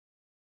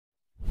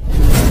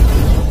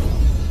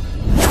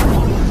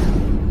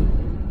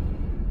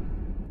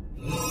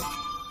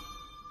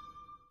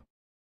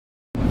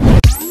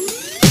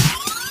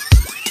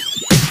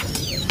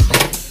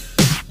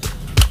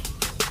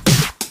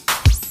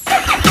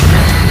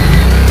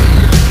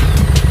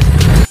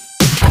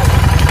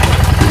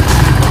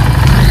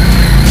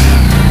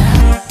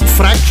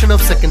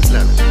Of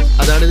സെക്കൻഡ്സിലാണ്.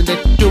 അതാണ് ഇതിന്റെ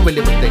ഏറ്റവും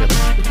വലിയ പ്രത്യേകത.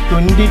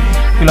 20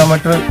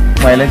 കിലോമീറ്റർ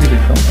മൈലേജ്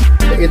കിട്ടും.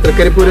 ഈ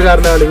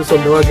തൃക്കരിപ്പൂരുകാരനാണ് ഇത്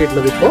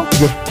സ്വന്തമാക്കിയിട്ടുള്ളത്. ഇപ്പോൾ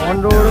ഓൺ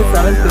റോഡ്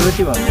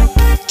 730 വന്നു.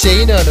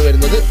 ചെയിനാണ്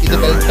വരുന്നത്, ഇത്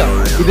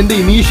ബെൽറ്റാണ്. ഇതിന്റെ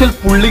ഇനീഷ്യൽ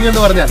പുള്ളിങ്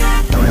എന്ന് പറഞ്ഞാൽ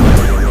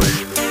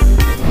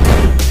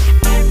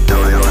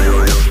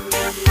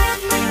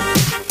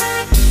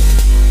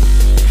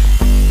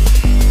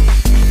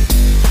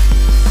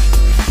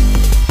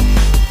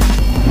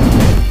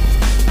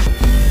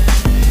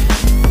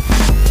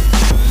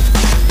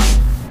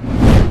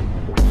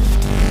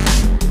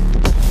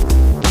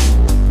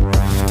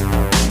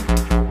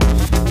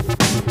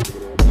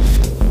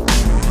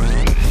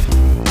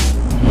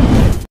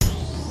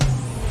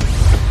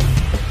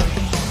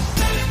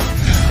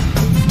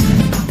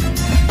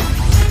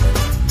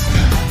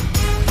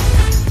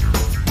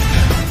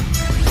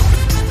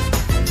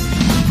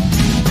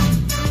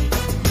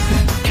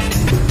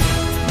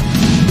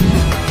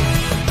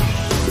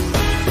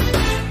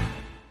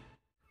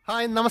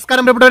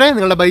നമസ്കാരം പ്രിയപ്പെട്ടവരെ,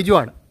 നിങ്ങളുടെ ബൈജു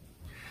ആണ്.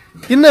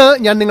 ഇന്ന്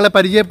ഞാൻ നിങ്ങളെ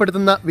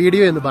പരിചയപ്പെടുത്തുന്ന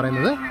വീഡിയോ എന്ന്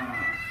പറയുന്നത്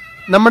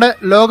നമ്മുടെ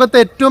ലോകത്തെ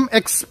ഏറ്റവും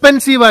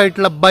എക്സ്പെൻസീവ്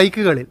ആയിട്ടുള്ള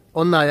ബൈക്കുകളിൽ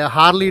ഒന്നായ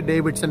ഹാർലി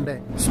ഡേവിഡ്സന്റെ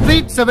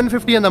സ്ട്രീറ്റ്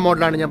 750 എന്ന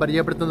മോഡലാണ് ഞാൻ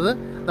പരിചയപ്പെടുത്തുന്നത്.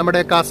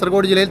 നമ്മുടെ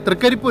കാസർഗോഡ് ജില്ലയിൽ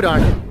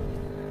തൃക്കരിപ്പൂരാണ്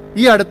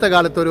ഈ അടുത്ത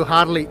കാലത്ത് ഒരു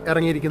ഹാർലി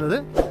ഇറങ്ങിയിരിക്കുന്നത്.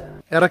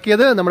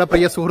 ഇറക്കിയത് നമ്മുടെ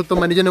പ്രിയ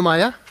സുഹൃത്തും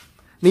അനുജനുമായ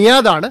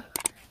നിയാദാണ്.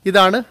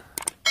 ഇതാണ്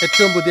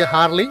ഏറ്റവും പുതിയ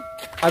ഹാർലി,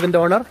 അതിന്റെ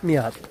ഓണർ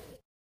നിയാദ്.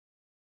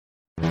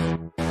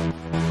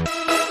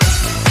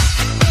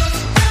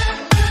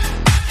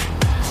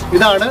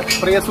 ഇതാണ്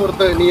പ്രിയ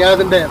സുഹൃത്ത്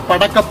നിയാദിന്റെ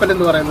പടക്കപ്പൽ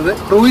എന്ന് പറയുന്നത്.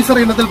 ക്രൂയിസർ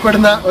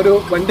ഇനത്തിൽപ്പെടുന്ന ഒരു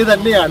വണ്ടി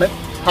തന്നെയാണ്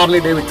ഹാർലി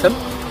ഡേവിഡ്സൺ.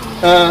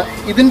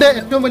 ഇതിന്റെ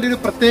ഏറ്റവും വലിയൊരു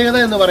പ്രത്യേകത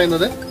എന്ന്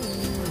പറയുന്നത്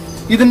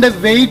ഇതിന്റെ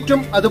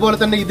വെയിറ്റും അതുപോലെ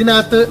തന്നെ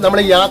ഇതിനകത്ത് നമ്മൾ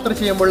യാത്ര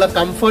ചെയ്യുമ്പോഴുള്ള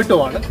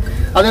കംഫർട്ടുമാണ്.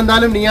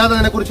 അതെന്തായാലും നിയാദ്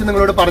അതിനെ കുറിച്ച്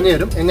നിങ്ങളോട് പറഞ്ഞു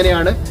തരും.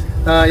 എങ്ങനെയാണ്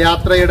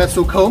യാത്രയുടെ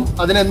സുഖവും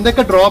അതിന്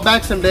എന്തൊക്കെ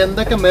ഡ്രോബാക്സ് ഉണ്ട്,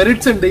 എന്തൊക്കെ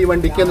മെറിറ്റ്സ് ഉണ്ട് ഈ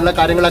വണ്ടിക്ക് എന്നുള്ള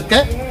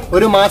കാര്യങ്ങളൊക്കെ.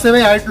 ഒരു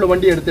മാസമേ ആയിട്ടുള്ളൂ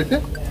വണ്ടി എടുത്തിട്ട്,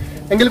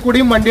 എങ്കിൽ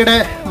കൂടിയും വണ്ടിയുടെ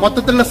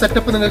മൊത്തത്തിലുള്ള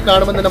സെറ്റപ്പ് നിങ്ങൾക്ക്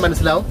കാണുമ്പോൾ തന്നെ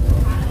മനസ്സിലാവും.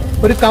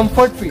 ഒരു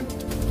കംഫർട്ട് ഫീൽ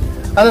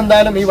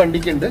അതെന്തായാലും ഈ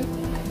വണ്ടിക്കുണ്ട്.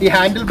 ഈ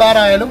ഹാൻഡിൽ ബാർ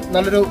ആയാലും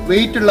നല്ലൊരു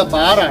വെയിറ്റ് ഉള്ള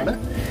ബാറാണ്.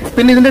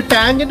 പിന്നെ ഇതിന്റെ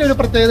ടാങ്കിന്റെ ഒരു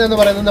പ്രത്യേകത എന്ന്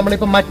പറയുന്നത്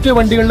നമ്മളിപ്പോൾ മറ്റു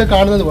വണ്ടികളിൽ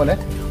കാണുന്നത് പോലെ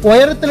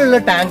ഉയരത്തിലുള്ള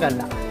ടാങ്ക്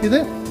അല്ല. ഇത്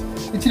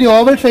ഇച്ചിരി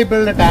ഓവൽ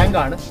ഷേപ്പിലുള്ള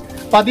ടാങ്കാണ്.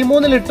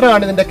 13 ലിറ്റർ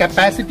ആണ് ഇതിന്റെ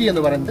കപ്പാസിറ്റി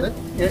എന്ന് പറയുന്നത്.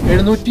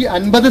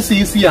 750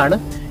 cc ആണ്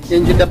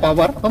എഞ്ചിന്റെ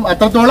പവർ. അപ്പം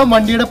അത്രത്തോളം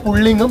വണ്ടിയുടെ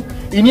പുള്ളിങ്ങും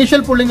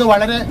ഇനീഷ്യൽ പുള്ളിങ്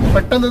വളരെ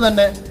പെട്ടെന്ന്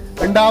തന്നെ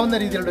ഉണ്ടാവുന്ന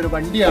രീതിയിലുള്ള ഒരു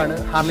വണ്ടിയാണ്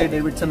ഹാർലി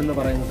ഡേവിഡ്സൺ എന്ന്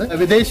പറയുന്നത്.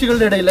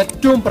 വിദേശികളുടെ ഇടയിൽ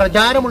ഏറ്റവും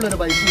പ്രചാരമുള്ള ഒരു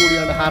ബൈക്ക്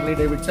കൂടിയാണ് ഹാർലി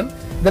ഡേവിഡ്സൺ.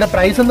 ഇതിന്റെ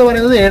പ്രൈസ് എന്ന്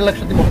പറയുന്നത്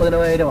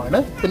 7,30,000 ആണ്.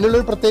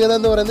 പിന്നുള്ളൊരു പ്രത്യേകത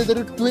എന്ന് പറയുന്നത്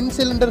ഇതൊരു ട്വിൻ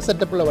സിലിണ്ടർ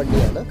സെറ്റപ്പുള്ള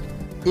വണ്ടിയാണ്.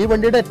 ഈ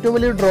വണ്ടിയുടെ ഏറ്റവും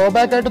വലിയ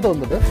ഡ്രോബാക്ക് ആയിട്ട്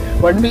തോന്നുന്നത്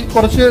വണ്ടി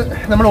കുറച്ച്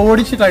നമ്മൾ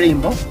ഓടിച്ച്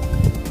കഴിയുമ്പോൾ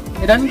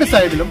രണ്ട്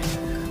സൈഡിലും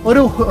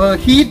ഒരു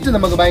ഹീറ്റ്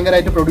നമുക്ക്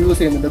ഭയങ്കരമായിട്ട് പ്രൊഡ്യൂസ്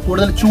ചെയ്യുന്നുണ്ട്.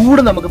 കൂടുതൽ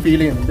ചൂട് നമുക്ക് ഫീൽ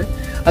ചെയ്യുന്നുണ്ട്.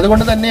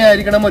 അതുകൊണ്ട് തന്നെ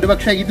ആയിരിക്കണം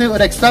ഒരുപക്ഷെ ഇത്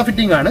ഒരു എക്സ്ട്രാ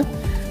ഫിറ്റിംഗ് ആണ്.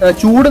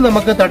 ചൂട്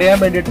നമുക്ക് തടയാൻ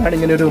വേണ്ടിയിട്ടാണ്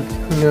ഇങ്ങനെ ഒരു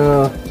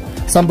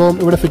സംഭവം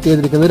ഇവിടെ ഫിറ്റ്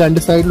ചെയ്തിരിക്കുന്നത്. രണ്ട്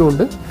സൈഡിലും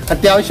ഉണ്ട്.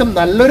 അത്യാവശ്യം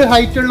നല്ലൊരു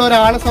ഹൈറ്റ് ഉള്ള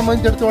ഒരാളെ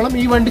സംബന്ധിച്ചിടത്തോളം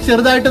ഈ വണ്ടി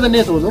ചെറുതായിട്ട് തന്നെ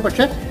തോന്നും.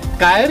 പക്ഷെ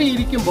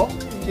കയറിയിരിക്കുമ്പോൾ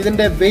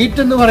ഇതിന്റെ വെയിറ്റ്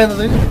എന്ന്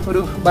പറയുന്നത് ഒരു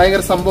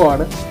ഭയങ്കര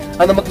സംഭവമാണ്.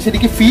 അത് നമുക്ക്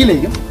ശരിക്കും ഫീൽ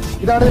ചെയ്യും.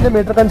 ഇതാണ് ഇതിന്റെ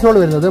മീറ്റർ കൺട്രോൾ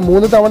വരുന്നത്.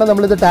 3 തവണ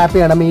നമ്മളിത് ടാപ്പ്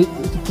ചെയ്യണം. ഈ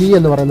കീ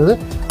എന്ന് പറയുന്നത്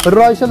ഒരു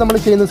പ്രാവശ്യം നമ്മൾ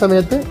ചെയ്യുന്ന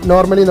സമയത്ത്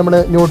നോർമലി നമ്മൾ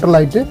ന്യൂട്രൽ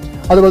ലൈറ്റ്,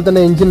 അതുപോലെ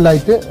തന്നെ എഞ്ചിൻ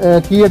ലൈറ്റ്,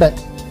 കീയുടെ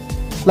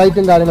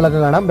ലൈറ്റും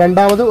കാര്യങ്ങളൊക്കെ കാണാം.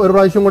 രണ്ടാമത് ഒരു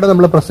പ്രാവശ്യം കൂടെ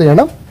നമ്മൾ പ്രസ്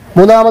ചെയ്യണം.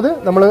 മൂന്നാമത്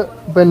നമ്മൾ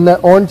പിന്നെ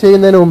ഓൺ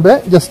ചെയ്യുന്നതിന് മുമ്പേ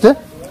ജസ്റ്റ്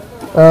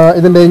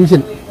ഇതിന്റെ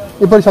എഞ്ചിൻ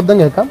ഇപ്പോൾ ശബ്ദം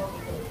കേൾക്കാം.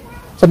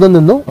 ശബ്ദം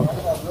നിന്നു.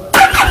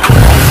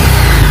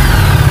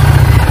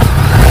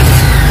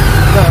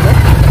 ഇതാണ്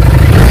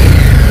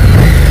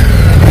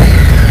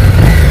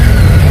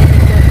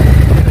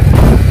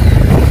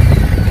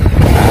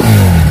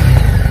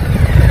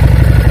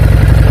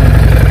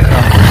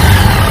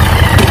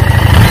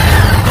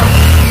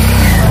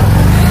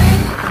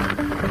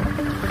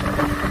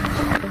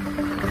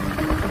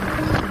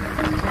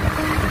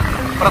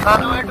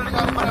പ്രധാനമായിട്ടൊരു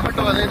കാര്യം പറയാൻ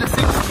പറ്റും. അതായത്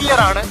 6 ഗിയർ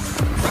ആണ്.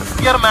 6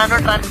 ഗിയർ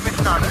മാനുവൽ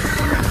ട്രാൻസ്മിഷൻ ആണ്.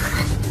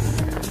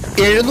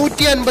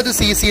 750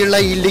 cc ഉള്ള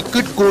ഈ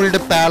liquid cooled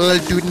parallel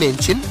twin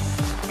engine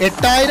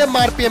 8000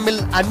 RPM-ൽ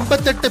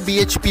 58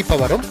 bhp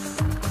പവറും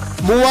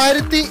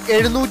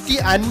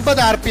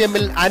 3750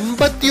 RPM-ൽ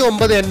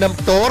 59 Nm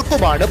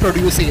ടോർക്കുമാണ്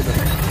പ്രൊഡ്യൂസ് ചെയ്യുന്നത്.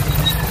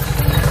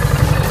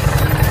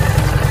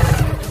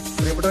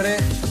 പ്രിയപ്പെട്ടവരെ,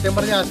 സത്യം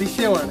പറഞ്ഞ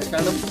അതിശയമാണ്.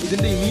 കാരണം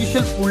ഇതിന്റെ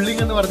ഇനീഷ്യൽ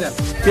പുള്ളിങ് എന്ന് പറഞ്ഞാൽ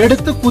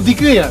എടുത്ത്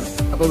കുതിക്കുകയാണ്.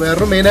 അപ്പൊ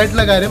വേറൊരു മെയിൻ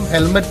ആയിട്ടുള്ള കാര്യം,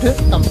 ഹെൽമെറ്റ്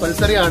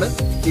കമ്പൽസറി ആണ്.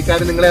 ഈ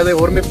കാര്യം നിങ്ങളെ അത്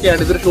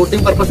ഓർമ്മിപ്പിക്കുകയാണ്. ഇതൊരു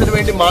ഷൂട്ടിംഗ് പർപ്പസിന്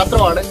വേണ്ടി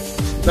മാത്രമാണ്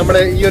നമ്മൾ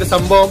ഈ ഒരു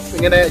സംഭവം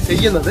ഇങ്ങനെ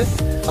ചെയ്യുന്നത്.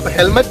 അപ്പൊ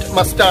ഹെൽമെറ്റ്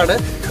മസ്റ്റ് ആണ്.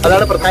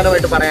 അതാണ്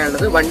പ്രധാനമായിട്ട്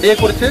പറയാനുള്ളത്. വണ്ടിയെ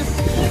കുറിച്ച്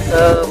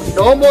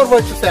നോ മോർ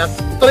വേർഡ്സ്.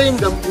 അത്രയും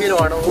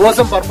ഗംഭീരമാണ്.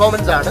 ഓസം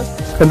പെർഫോമൻസ് ആണ്.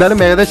 എന്തായാലും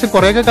ഏകദേശം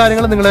കുറേയൊക്കെ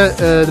കാര്യങ്ങൾ നിങ്ങൾ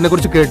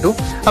ഇതിനെക്കുറിച്ച് കേട്ടു.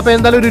 അപ്പൊ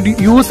എന്തായാലും ഒരു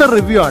യൂസർ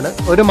റിവ്യൂ ആണ്.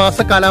 ഒരു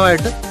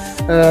മാസക്കാലമായിട്ട്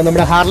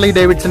നമ്മുടെ ഹാർലി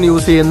ഡേവിഡ്സൺ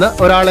യൂസ് ചെയ്യുന്ന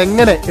ഒരാൾ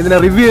എങ്ങനെ ഇതിനെ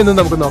റിവ്യൂ ചെയ്യുന്നത്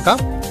നമുക്ക് നോക്കാം.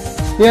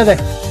 അതെ,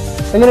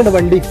 എങ്ങനെയുണ്ട്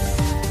വണ്ടി?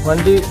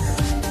 വണ്ടി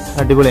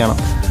അടിപൊളിയാണ്.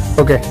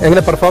 ഓക്കെ,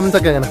 എങ്ങനെ പെർഫോമൻസ്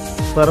ഒക്കെ? എങ്ങനെ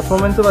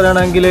പെർഫോമൻസ്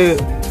പറയുകയാണെങ്കിൽ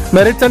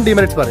മെറിറ്റ്സ് ആൻഡ്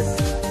ഡിമെറിറ്റ്സ് പറയും.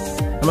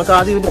 നമുക്ക്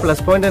ആദ്യം ഇതിന്റെ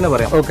പ്ലസ് പോയിന്റ് തന്നെ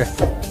പറയാം. ഓക്കെ.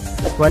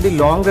 വണ്ടി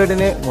ലോങ്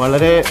റൈഡിന്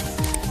വളരെ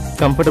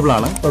കംഫർട്ടബിൾ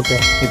ആണ്. ഓക്കെ.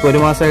 ഇപ്പൊ ഒരു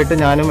മാസമായിട്ട്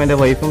ഞാനും എന്റെ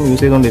വൈഫും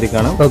യൂസ്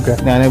ചെയ്തുകൊണ്ടിരിക്കുകയാണ്. ഓക്കെ.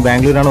 ഞാൻ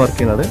ബാംഗ്ലൂരാണ് വർക്ക്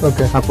ചെയ്യുന്നത്.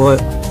 ഓക്കെ. അപ്പോൾ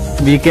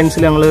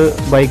വീക്കെൻഡ്സിൽ ഞങ്ങൾ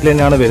ബൈക്കിൽ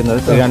തന്നെയാണ് വരുന്നത്.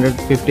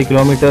 350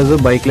 കിലോമീറ്റേഴ്സ്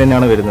ബൈക്കിൽ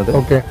തന്നെയാണ് വരുന്നത്.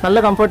 നല്ല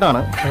കംഫർട്ടാണ്.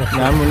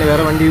 ഞാൻ മുന്നേ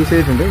വേറെ വണ്ടി യൂസ്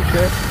ചെയ്തിട്ടുണ്ട്.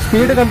 പക്ഷേ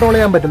സ്പീഡ് കൺട്രോൾ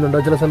ചെയ്യാൻ പറ്റുന്നുണ്ടോ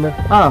ചില സമയം?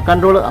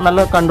 കൺട്രോൾ നല്ല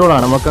കൺട്രോൾ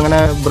ആണ്. നമുക്ക് അങ്ങനെ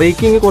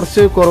ബ്രേക്കിംഗ്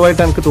കുറച്ച്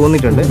കുറവായിട്ട് എനിക്ക്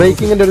തോന്നിയിട്ടുണ്ട്.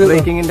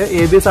 ബ്രേക്കിങ്ങിന്റെ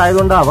ABS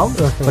ആയതുകൊണ്ടാവാം.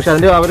 പക്ഷെ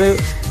അതിന്റെ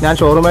ഞാൻ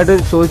ഷോറൂമായിട്ട്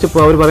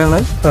ചോദിച്ചപ്പോൾ അവർ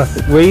പറയുന്നത്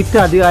വെയിറ്റ്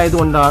അധികം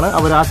ആയതുകൊണ്ടാണ്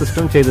അവർ ആ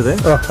സിസ്റ്റം ചെയ്തത്.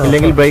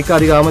 അല്ലെങ്കിൽ ബ്രേക്ക്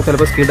അധികമാകുമ്പോൾ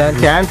ചിലപ്പോൾ സ്കിഡാൻ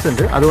ചാൻസ്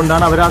ഉണ്ട്.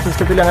 അതുകൊണ്ടാണ് അവർ ആ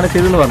സിസ്റ്റത്തിൽ അങ്ങനെ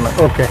ചെയ്തെന്ന്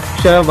പറഞ്ഞത്. ഓക്കെ.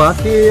 പക്ഷെ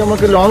ബാക്കി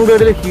നമുക്ക് ലോങ്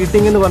റൈഡിൽ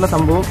ഹീറ്റിംഗ് എന്ന് പറഞ്ഞ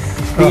സംഭവം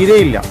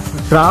തീരെയില്ല.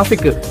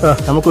 ട്രാഫിക്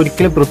നമുക്ക്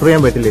ഒരിക്കലും പ്രിഫർ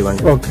ചെയ്യാൻ പറ്റില്ല ഈ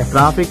വണ്ടി.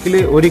 ട്രാഫിക്കിൽ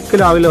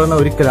ഒരിക്കലും ആവില്ല പറഞ്ഞാൽ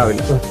ഒരിക്കലും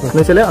ആവില്ല. എന്ന്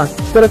വെച്ചാൽ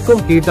അത്രക്കും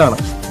ഹീറ്റാണ്.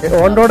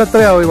 ഓൺ റോഡ്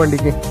എത്രയാവും ഈ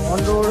വണ്ടിക്ക്? ഓൺ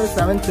റോഡ്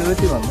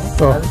 730 വന്നു.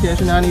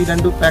 അതിനുശേഷം ഞാൻ ഈ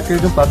 2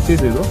 പാക്കേജും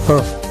പർച്ചേസ് ചെയ്തു.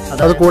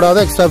 അത് കൂടാതെ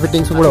എക്സ്ട്രാ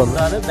ഫിറ്റിംഗ്സ് കൂടെ വന്നു.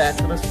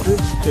 ബാക്ക് റെസ്റ്റ്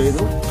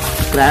ചെയ്തു,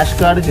 ക്രാഷ്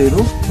ഗാർഡ്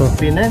ചെയ്തു,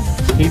 പിന്നെ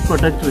ഹീറ്റ്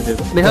പ്രൊട്ടക്ടർ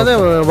ചെയ്തു. നിഹാദ്,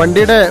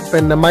 വണ്ടിയുടെ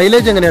പിന്നെ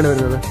മൈലേജ് എങ്ങനെയാണ്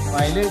വരുന്നത്?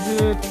 മൈലേജ്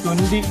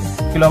 20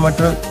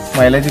 കിലോമീറ്റർ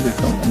മൈലേജ്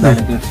കിട്ടും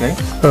എന്തായാലും തീർച്ചയായും.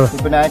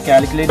 ഇപ്പൊ ഞാൻ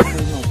കാൽക്കുലേറ്റ്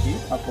ചെയ്ത് നോക്കി,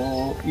 അപ്പോ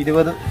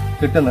 20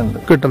 കിട്ടുന്നുണ്ട്.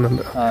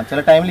 ചില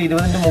ടൈമിൽ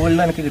 20ന്റെ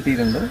മുകളിൽ എനിക്ക്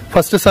കിട്ടിയിട്ടുണ്ട്.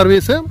 ഫസ്റ്റ്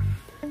സർവീസ്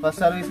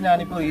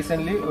ഞാനിപ്പോ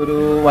റീസെന്റ് ഒരു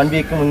 1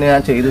 വീക്ക് മുന്നേ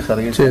ഞാൻ ചെയ്തു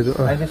സർവീസ് ചെയ്തു.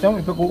 അതിനുശേഷം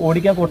ഇപ്പൊ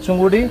ഓടിക്കാൻ കുറച്ചും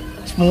കൂടി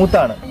സ്മൂത്ത്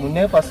ആണ്.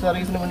 മുന്നേ ഫസ്റ്റ്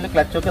സർവീസിന് മുന്നിൽ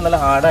ക്ലച്ച് ഒക്കെ നല്ല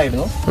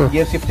ഹാർഡായിരുന്നു,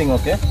 ഗിയർ ഷിഫ്റ്റിംഗ്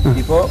ഒക്കെ.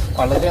 ഇപ്പോ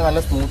വളരെ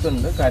നല്ല സ്മൂത്ത്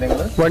ഉണ്ട്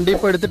കാര്യങ്ങൾ. വണ്ടി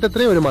ഇപ്പൊ എടുത്തിട്ട്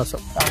എത്രയും ഒരു മാസം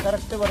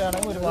കറക്റ്റ്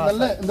പറയുകയാണെങ്കിൽ ഒരു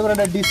നല്ല എന്താ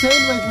പറയുക, ഡിസൈൻ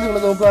വൈസ് നിങ്ങൾ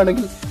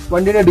നോക്കുകയാണെങ്കിൽ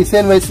വണ്ടിയുടെ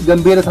ഡിസൈൻ വൈസ്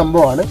ഗംഭീര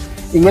സംഭവമാണ്.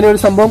 ഇങ്ങനെ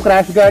ഒരു സംഭവം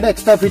ക്രാഷ് ഗാർഡ്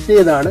എക്സ്ട്രാ ഫിറ്റ്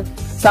ചെയ്തതാണ്.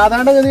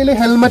 സാധാരണഗതിയിൽ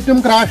ഹെൽമറ്റും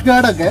ക്രാഷ്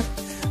ഗാർഡൊക്കെ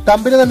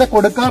കമ്പനി തന്നെ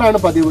കൊടുക്കാറാണ്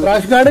പതിവ്.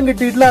 ക്രാഷ് ഗാർഡും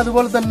കിട്ടിയിട്ടില്ല,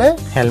 അതുപോലെ തന്നെ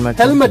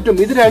ഹെൽമറ്റും.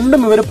 ഇത്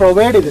രണ്ടും ഇവർ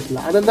പ്രൊവൈഡ് ചെയ്തിട്ടില്ല.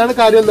 അതെന്താണ്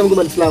കാര്യം നമുക്ക്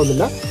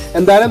മനസ്സിലാവുന്നില്ല.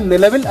 എന്തായാലും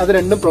നിലവിൽ അത്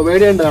രണ്ടും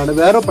പ്രൊവൈഡ് ചെയ്യേണ്ടതാണ്.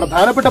 വേറെ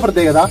പ്രധാനപ്പെട്ട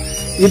പ്രത്യേകത,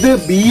 ഇത്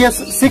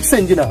BS6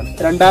 എഞ്ചിനാണ്.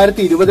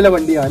 2020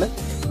 വണ്ടിയാണ്.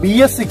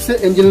 BS6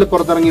 എഞ്ചിനിൽ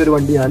പുറത്തിറങ്ങിയ ഒരു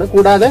വണ്ടിയാണ്.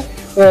 കൂടാതെ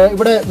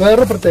ഇവിടെ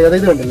വേറൊരു പ്രത്യേകത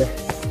ഇത് കണ്ടില്ലേ,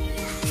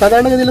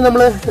 സാധാരണഗതിയിൽ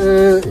നമ്മള്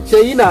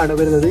ചെയിനാണ്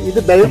വരുന്നത്,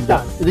 ഇത്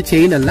ബെൽറ്റാണ്, ഇത്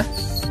ചെയിൻ അല്ല.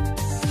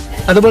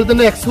 അതുപോലെ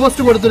തന്നെ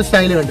എക്സോസ്റ്റ് കൊടുത്തൊരു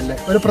സ്റ്റൈൽ കണ്ടില്ലേ,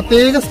 ഒരു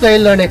പ്രത്യേക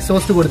സ്റ്റൈലിലാണ്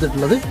എക്സോസ്റ്റ്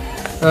കൊടുത്തിട്ടുള്ളത്.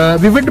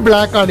 വിവിഡ്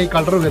ബ്ലാക്ക് ആണ് ഈ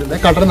കളർ വരുന്നത്.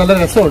 കളർ നല്ല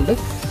രസമുണ്ട്.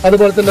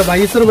 അതുപോലെ തന്നെ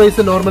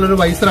വൈസ് നോർമൽ ഒരു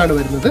വൈസറാണ്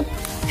വരുന്നത്.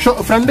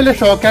 ഫ്രണ്ടിലെ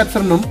ഷോക്ക്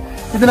ആബ്സറിനും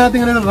ഇതിനകത്ത്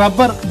ഇങ്ങനെ ഒരു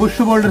റബ്ബർ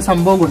ബുഷ് പോലുള്ള ഒരു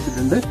സംഭവം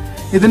കൊടുത്തിട്ടുണ്ട്.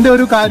 ഇതിന്റെ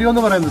ഒരു കാര്യം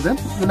എന്ന് പറയുന്നത്,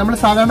 നമ്മൾ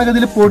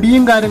സാധാരണഗതിയിൽ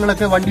പൊടിയും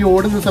കാര്യങ്ങളൊക്കെ വണ്ടി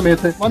ഓടുന്ന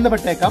സമയത്ത്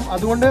വന്നുപെട്ടേക്കാം.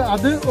 അതുകൊണ്ട്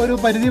അത് ഒരു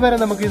പരിധി വരെ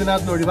നമുക്ക്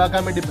ഇതിനകത്ത്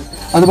ഒഴിവാക്കാൻ വേണ്ടി പറ്റും.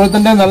 അതുപോലെ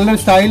തന്നെ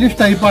നല്ലൊരു സ്റ്റൈലിഷ്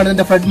ടൈപ്പാണ്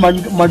ഇതിന്റെ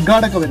ഫ്രണ്ട്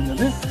മഡ്ഗാർഡൊക്കെ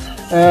വരുന്നത്.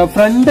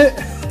 ഫ്രണ്ട്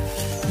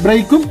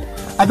ബ്രേക്കും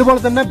അതുപോലെ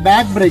തന്നെ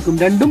ബാക്ക് ബ്രേക്കും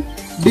രണ്ടും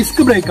ഡിസ്ക്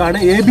ബ്രേക്കാണ്.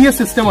 ABS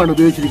സിസ്റ്റമാണ്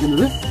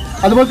ഉപയോഗിച്ചിരിക്കുന്നത്.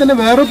 അതുപോലെ തന്നെ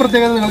വേറൊരു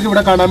പ്രത്യേകത നിങ്ങൾക്ക്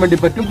ഇവിടെ കാണാൻ വേണ്ടി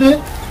പറ്റും. ഇത്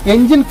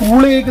എഞ്ചിൻ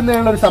കൂൾ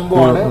ചെയ്യിക്കുന്നതിനുള്ള ഒരു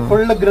സംഭവമാണ്.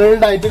 ഫുള്ള്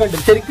ഗ്രിൽഡ് ആയിട്ട് കണ്ടു.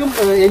 ശരിക്കും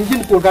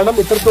എഞ്ചിൻ കൂൾ, കാരണം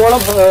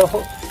ഇത്രത്തോളം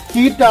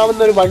ഹീറ്റ്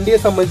ആവുന്ന ഒരു വണ്ടിയെ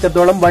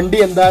സംബന്ധിച്ചിടത്തോളം വണ്ടി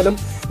എന്തായാലും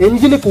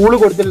എഞ്ചിന് കൂള്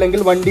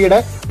കൊടുത്തില്ലെങ്കിൽ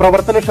വണ്ടിയുടെ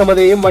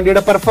പ്രവർത്തനക്ഷമതയും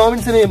വണ്ടിയുടെ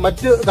പെർഫോമൻസിനെയും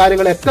മറ്റു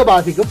കാര്യങ്ങളെയൊക്കെ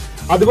ബാധിക്കും.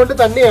 അതുകൊണ്ട്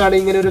തന്നെയാണ്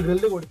ഇങ്ങനെ ഒരു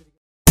ഗ്രില്ല് കൊടുത്തിരിക്കുന്നത്.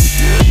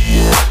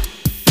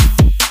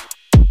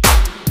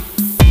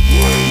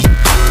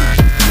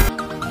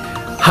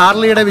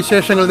 ഹാർലിയുടെ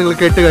വിശേഷങ്ങൾ നിങ്ങൾ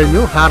കേട്ട്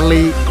കഴിഞ്ഞു.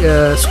 ഹാർലി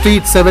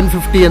സ്ട്രീറ്റ്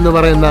 750 എന്ന്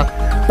പറയുന്ന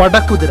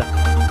പടക്കുതിര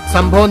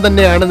സംഭവം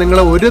തന്നെയാണ്. നിങ്ങൾ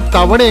ഒരു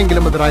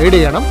തവണയെങ്കിലും അത് റൈഡ്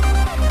ചെയ്യണം.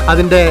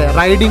 അതിൻ്റെ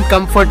റൈഡിങ്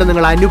കംഫർട്ട്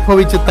നിങ്ങൾ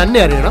അനുഭവിച്ച് തന്നെ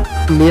അറിയണം.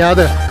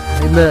 നിയാദ്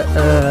ഇന്ന്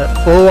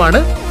പോവാണ്.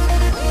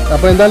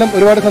 അപ്പോൾ എന്തായാലും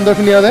ഒരുപാട്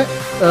സന്തോഷം നിയാദ്,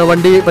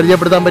 വണ്ടി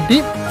പരിചയപ്പെടുത്താൻ പറ്റി.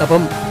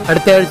 അപ്പം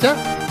അടുത്ത ആഴ്ച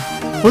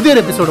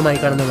പുതിയൊരു എപ്പിസോഡുമായി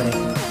കാണുന്നവരെ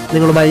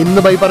നിങ്ങളുമായി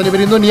ഇന്ന് ബൈ പറഞ്ഞു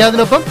വരുന്നു.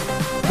 നിയാദിനൊപ്പം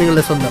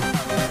നിങ്ങളുടെ സ്വന്തം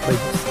ബൈ.